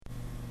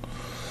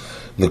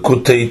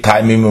Likutei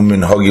Taimim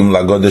u'Minhagim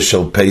l'Hagadah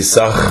shel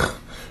Pesach,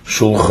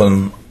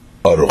 Shulchan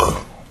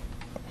Oyrech.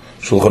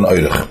 Shulchan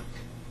Oyrech.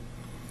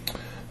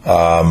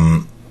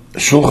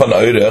 Shulchan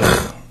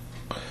Oyrech.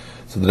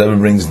 So the Rebbe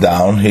brings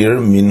down here,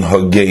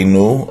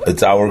 Minhagenu.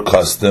 It's our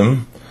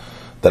custom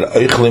that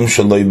Eichlim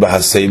shaloi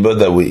b'haseba,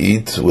 that we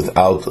eat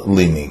without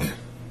leaning.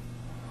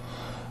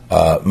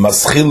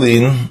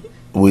 Maschilin,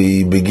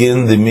 we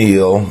begin the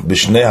meal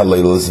b'shnei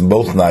haleilos, in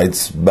both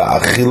nights,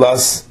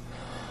 ba'achilas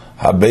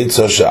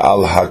habeitza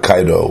she'al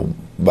hakairo,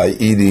 by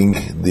eating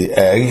the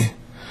egg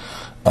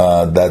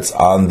that's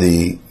on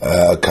the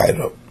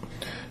kairo.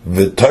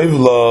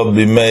 V'toivla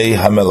b'mei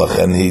hamelach,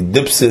 and he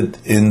dips it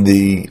in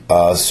the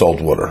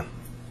salt water.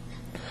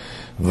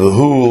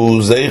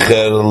 V'hu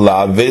zeicher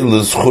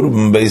la'avelus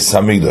churban beis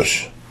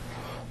hamikdash.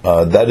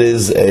 That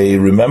is a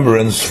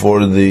remembrance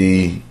for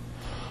the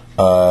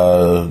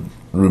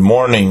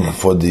mourning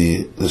for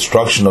the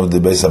destruction of the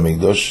Beis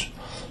Hamikdash.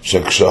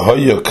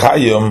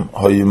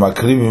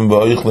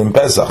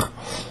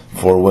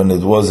 For when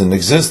it was in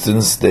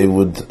existence, they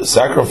would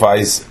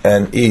sacrifice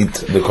and eat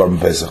the Korban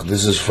Pesach.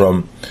 This is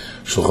from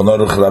Shulchan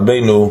Oyrech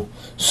Rabbeinu,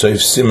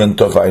 Seif Simen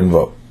Tov Ein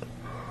Vav.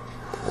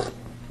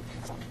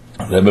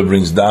 Rebbe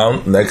brings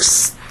down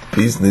next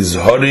piece.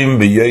 Nizharim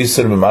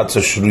b'yoser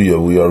b'matzah shruya.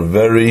 We are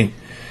very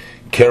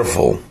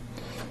careful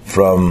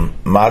from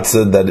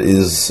matzah that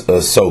is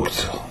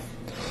soaked.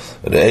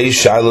 Rei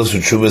Shailos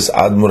Uchuvas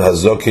Admur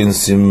Hazokin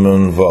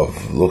Simon Vav.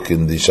 Look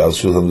in the Shailos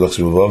Shulchan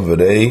Simon Vav.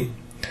 Rei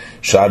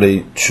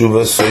Shari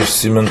Chuvas Soif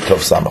Simon Tov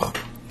Samach.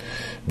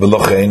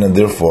 Velochein, and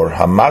therefore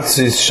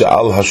Hamatzis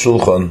Sha'al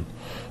HaShulchan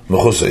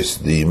Mechuseis.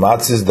 The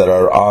matzahs that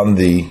are on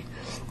the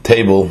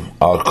table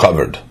are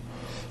covered.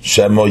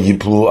 Shemo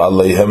Yiplu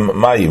Aleihem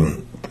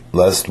Mayim,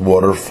 lest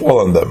water fall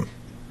on them.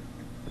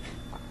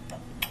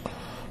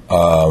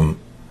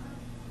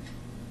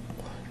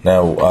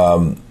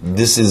 Now,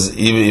 this is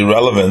even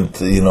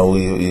irrelevant.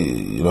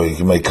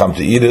 You may come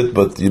to eat it,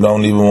 but you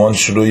don't even want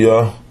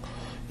shruya,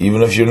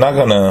 even if you're not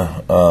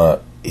gonna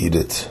eat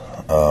it.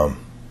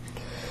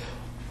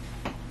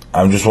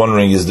 I'm just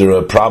wondering: is there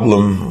a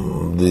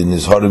problem? The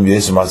nizharim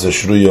b'yosem matzah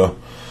shruya,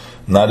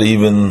 not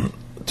even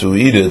to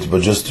eat it,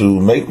 but just to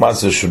make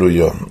matzah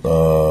shruya.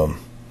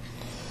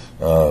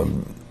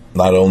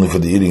 Not only for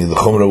the eating, the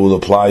chumrah will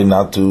apply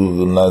not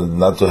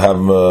to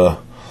have.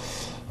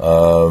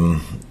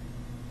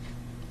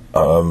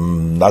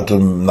 Not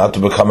to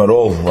become at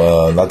all,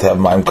 not to have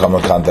ma'im come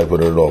in contact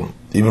with it at all,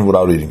 even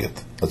without eating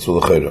it. That's what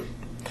the chayra.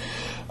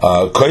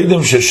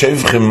 Koydem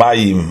sheshevchim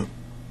ma'im,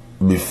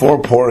 before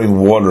pouring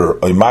water,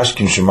 oy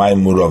mashkim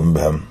shemayim muravim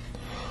behem,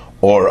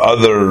 or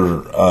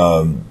other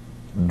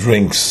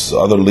drinks,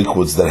 other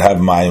liquids that have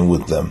ma'im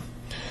with them,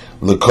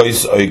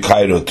 lekois oy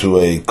kairo, to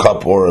a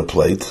cup or a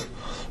plate.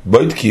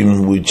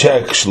 Boitkim, we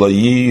check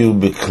shloyiyu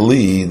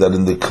b'kli, that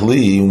in the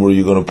kli where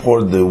you're going to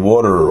pour the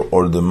water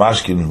or the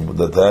mashkin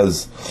that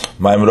has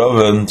ma'im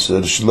roven,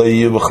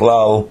 shloyiyu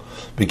b'chlal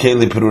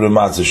b'keli pirure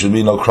matzah, should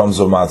be no crumbs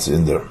of matzah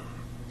in there.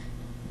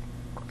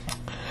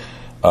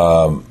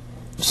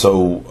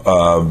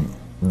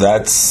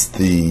 That's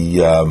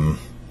the.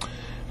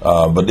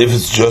 But if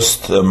it's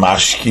just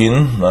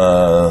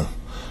mashkin,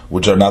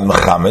 which are not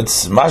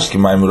mechametz, mashkin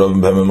ma'im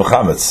roven b'hem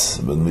mechametz,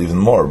 but even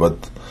more, but.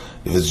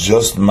 If it's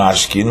just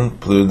mashkin,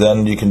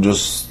 then you can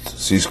just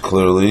see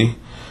clearly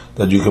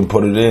that you can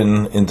put it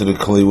into the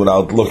kli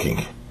without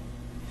looking.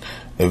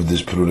 If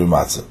this piruri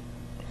matzah.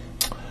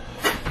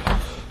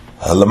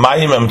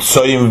 Lamayim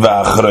emtsoyim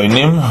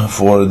v'achroinim,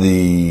 for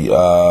the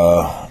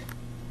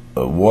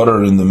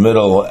water in the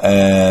middle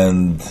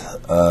and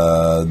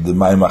the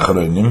mayim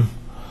achroinim,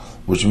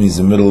 which means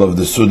the middle of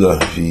the suda,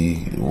 if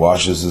he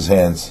washes his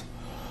hands,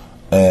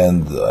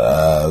 and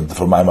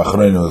for mayim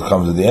achroinim it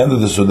comes at the end of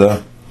the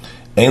suda.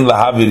 Ein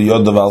lahavir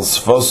yodav al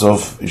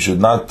sfosov, he should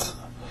not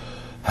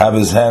have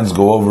his hands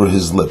go over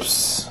his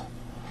lips.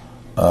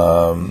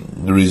 The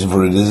reason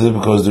for it is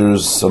because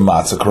there's some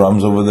matzah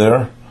crumbs over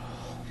there,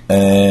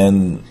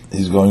 and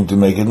he's going to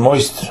make it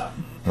moist.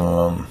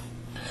 So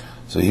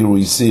here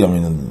we see,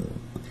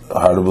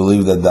 hard to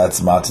believe that that's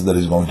matzah that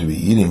he's going to be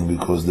eating,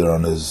 because they're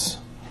on his,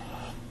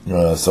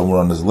 somewhere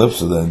on his lips,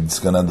 so then it's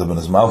going to end up in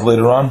his mouth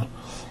later on.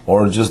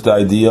 Or just the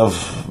idea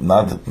of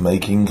not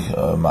making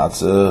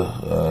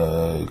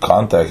matzah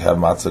contact, have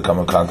matzah come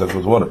in contact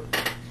with water.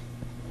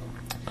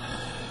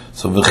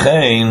 So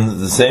v'chein,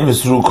 the same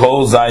is true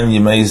kol zayin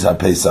yimeis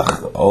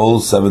ha-Pesach,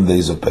 all 7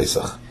 days of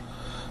Pesach.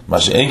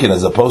 Masha'enkin,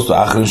 as opposed to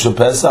achrin shel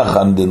Pesach,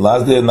 and the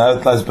last day,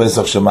 not last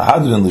Pesach,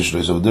 shemahadrin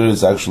lishrei. So there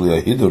is actually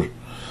a hidur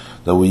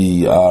that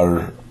we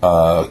are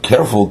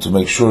careful to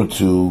make sure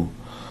to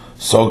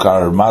soak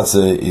our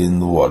matzah in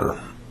the water.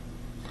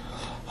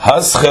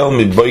 Haschel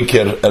mi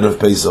boiker erev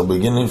Pesach,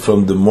 beginning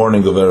from the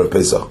morning of erev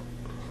Pesach.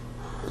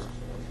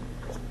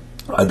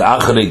 Ad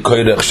achrei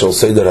koyrech shel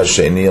seder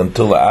hasheni,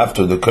 until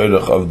after the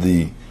koyrech of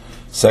the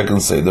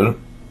second seder.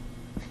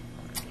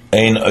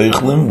 Ein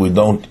oichlim, we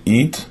don't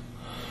eat.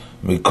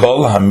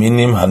 Mikol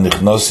haminim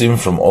hanichnosim,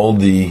 from all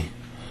the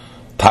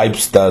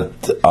types that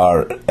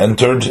are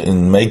entered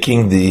in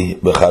making the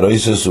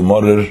becharoises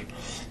umorer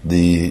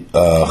the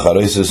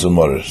charesis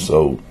umorer.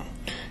 So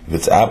if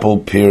it's apple,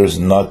 pears,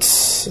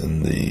 nuts,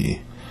 and the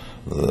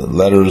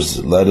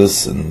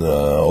lettuce, and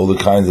all the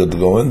kinds that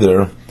go in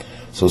there,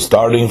 so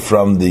starting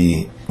from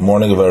the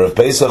morning of Erev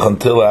Pesach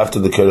until after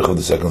the kerech of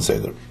the second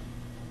Seder.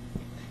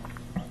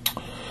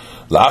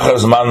 La'achar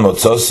zman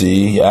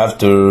motzosi,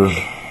 after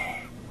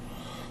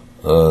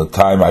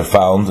time I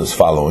found as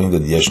following,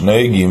 that yesh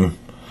neigim,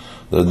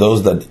 there are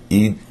those that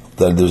eat,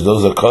 that there's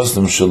those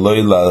accustomed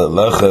shaloi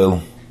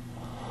lechel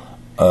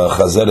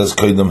chazeres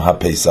koydem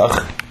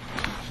ha-Pesach,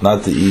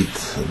 not to eat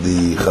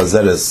the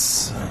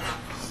chazeres,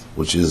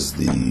 which is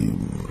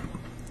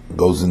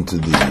goes into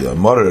the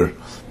morer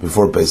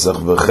before Pesach,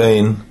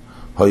 v'chein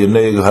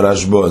hayoneig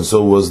harashba, and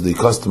so was the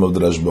custom of the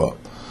rashba.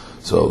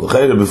 So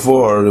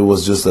before it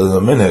was just as a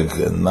minhag,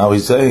 and now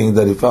he's saying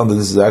that he found that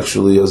this is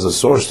actually as a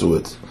source to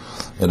it.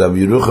 And Rabbi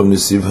Yerucham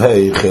Nisiv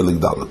Hey Chelik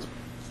Dalet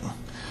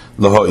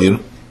Lahoir.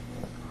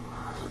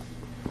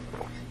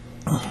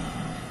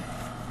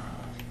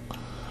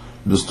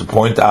 Just to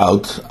point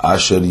out,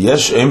 Asher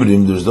Yesh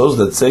Emrim, there's those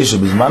that say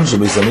Shebizman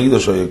Shebeis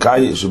Hamikdash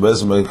Hayakay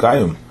Shebeis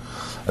Hamikayim.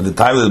 At the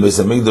time that the Beis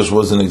Hamikdash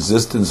was in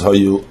existence,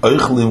 Hayu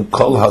Oichlim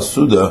Kol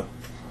Hasuda,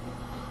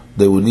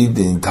 they would eat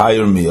the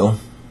entire meal.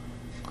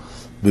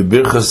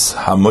 Bibirchas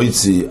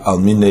Hamoitzi Al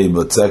Minei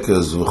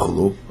Batzekas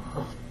V'chulu,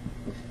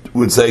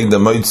 would saying the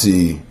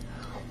Moitzi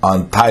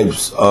on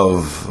types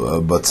of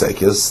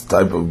batzekes,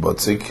 type of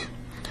batzik,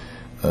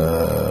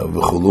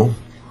 v'chulu,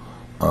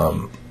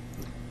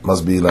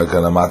 must be like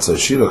an amatzah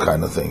shira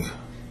kind of thing.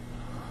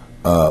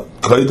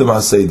 Koydem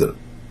ha-seder,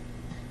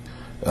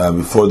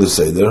 before the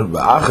seder,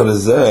 v'achar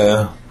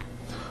zeh,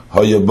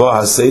 hayabah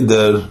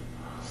ha-seder,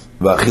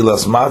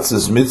 v'achilas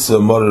matzes mitzvah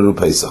morer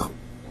Pesach.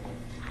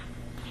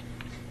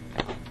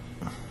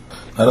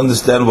 I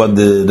understand what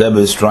the Rebbe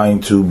is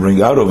trying to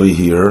bring out over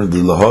here, the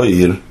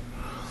lahoir.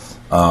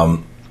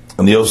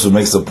 And he also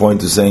makes a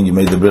point to saying you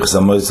made the brichs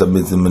hamoitz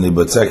mini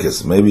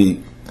batzekes.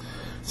 Maybe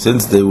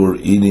since they were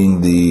eating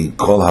the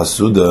kol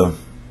hasuda,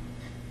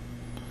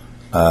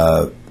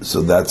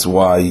 so that's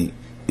why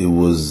it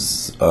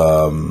was.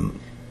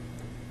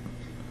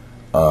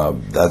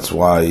 That's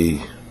why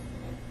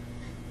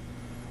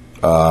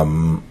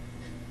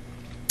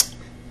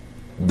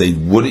they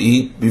would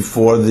eat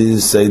before the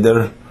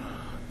seder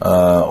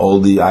all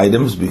the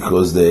items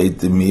because they ate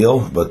the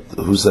meal. But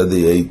who said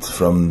they ate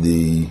from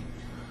the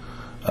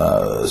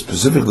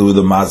specifically with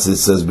the matzah? It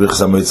says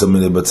brichas hamoitz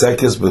mini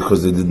batzekes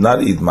because they did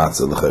not eat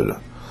matzah l'chera.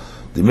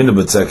 The mini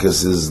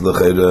batzekes is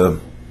l'chera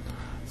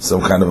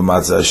some kind of a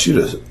matzah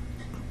ashira,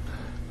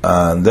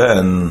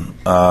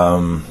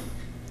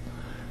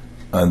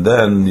 and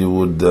then you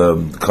would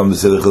come to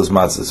seder chilus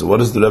matzah. So what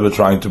is the Rebbe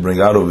trying to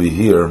bring out over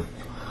here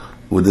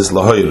with this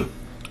lahoir?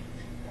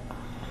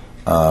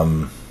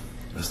 I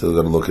still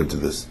got to look into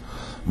this.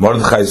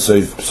 Mordechai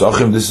Soif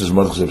Psachim. This is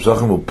Mordechai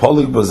Psachim.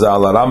 Upolik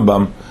bazal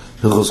Rambam.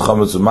 Because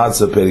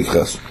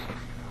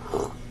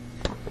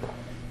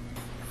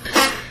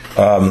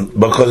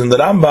in the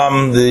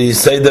Rambam, the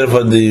Seder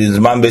for the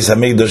Zman Beis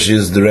Hamikdash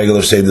is the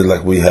regular Seder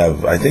like we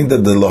have. I think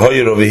that the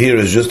lahoir over here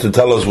is just to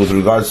tell us with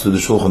regards to the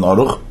Shulchan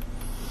Oyrech,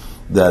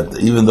 that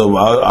even though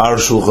our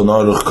Shulchan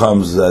Oyrech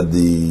comes at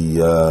the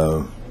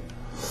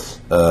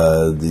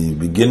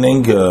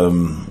beginning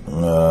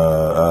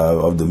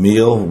of the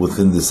meal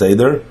within the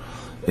Seder,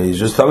 he's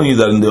just telling you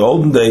that in the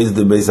olden days,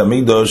 the Beis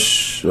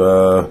Hamikdash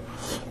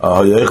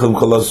not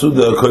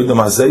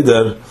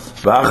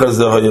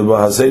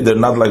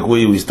like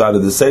we started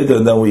the Seder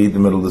and then we eat the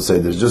middle of the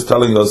Seder. It's just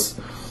telling us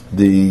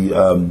the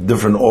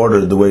different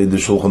order, the way the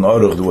Shulchan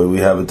Oyrech, the way we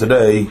have it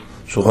today,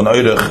 Shulchan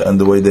Oyrech, and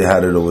the way they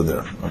had it over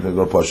there. Okay,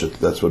 go push it.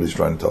 That's what he's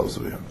trying to tell us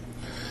over here.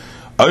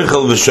 That's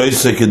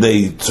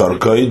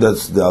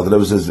the Alter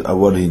Rebbe says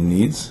what he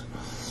needs.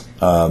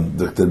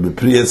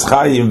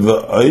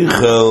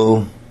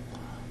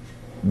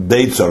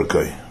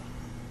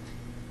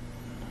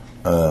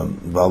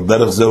 Val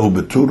derech zehu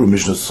beturu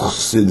mishnas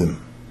chasidim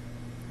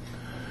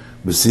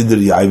besider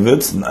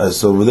yaivet.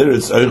 So over there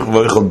it's oich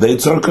v'oichel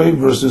deitzarkai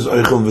versus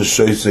oichel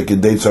v'shoisek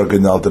deitzarkai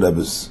in the Alter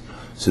Rebbe's.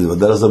 So val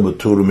derech zehu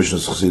beturu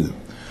mishnas chasidim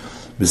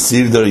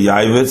besider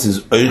yaivet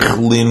is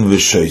oichlin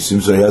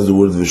v'shoisim. So he has the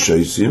word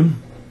v'shoisim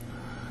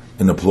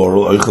in a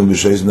plural, oichel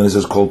v'shoisim. Then he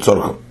says called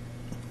tzarka.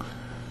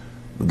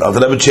 The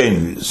Alter Rebbe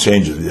changes.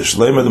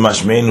 Yeshleim the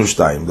mashmeinu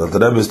shtayim. The Alter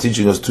Rebbe is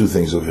teaching us two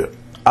things over here.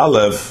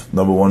 Aleph,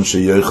 number one,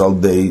 sheyochal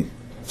dei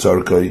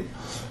tzarkai,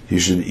 he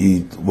should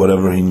eat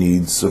whatever he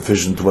needs,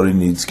 sufficient to what he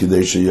needs.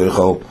 Kidei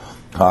sheyochal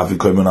hafi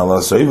koyman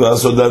ala soiva.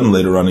 So then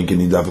later on he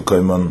can eat hafi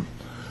koyman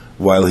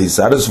while he's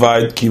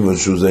satisfied. Kivon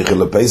shu zeichel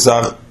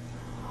lePesach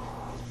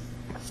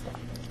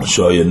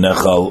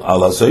shoyenechal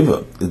ala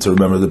soiva. It's to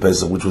remember the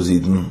Pesach which was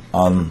eaten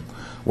on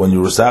when you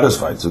were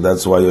satisfied. So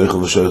that's why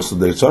yochel v'shoychal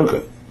dei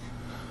tzarkai.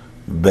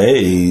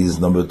 Beis,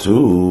 number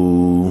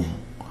two,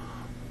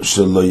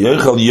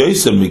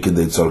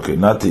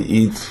 not to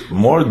eat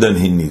more than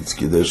he needs.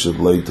 So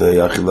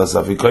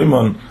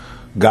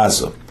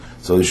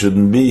he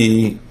shouldn't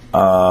be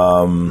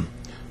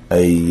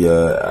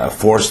a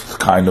forced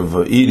kind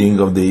of eating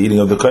of the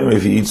koyim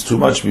if he eats too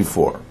much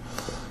before.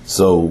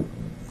 So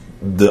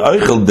the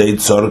Eichel Deit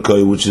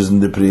Tzarkoi, which is in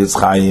the Priyetz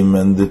Chaim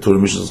and the Torah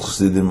Mishnas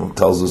Chassidim,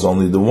 tells us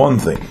only the one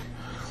thing,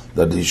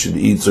 that he should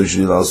eat, so he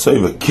should eat al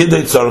soiva.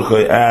 Kidei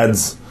Tzarkoi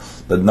adds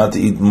that not to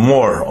eat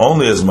more,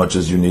 only as much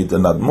as you need,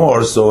 and not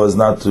more, so as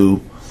not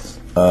to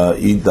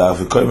eat the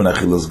afikoyim and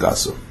achilas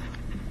gaso.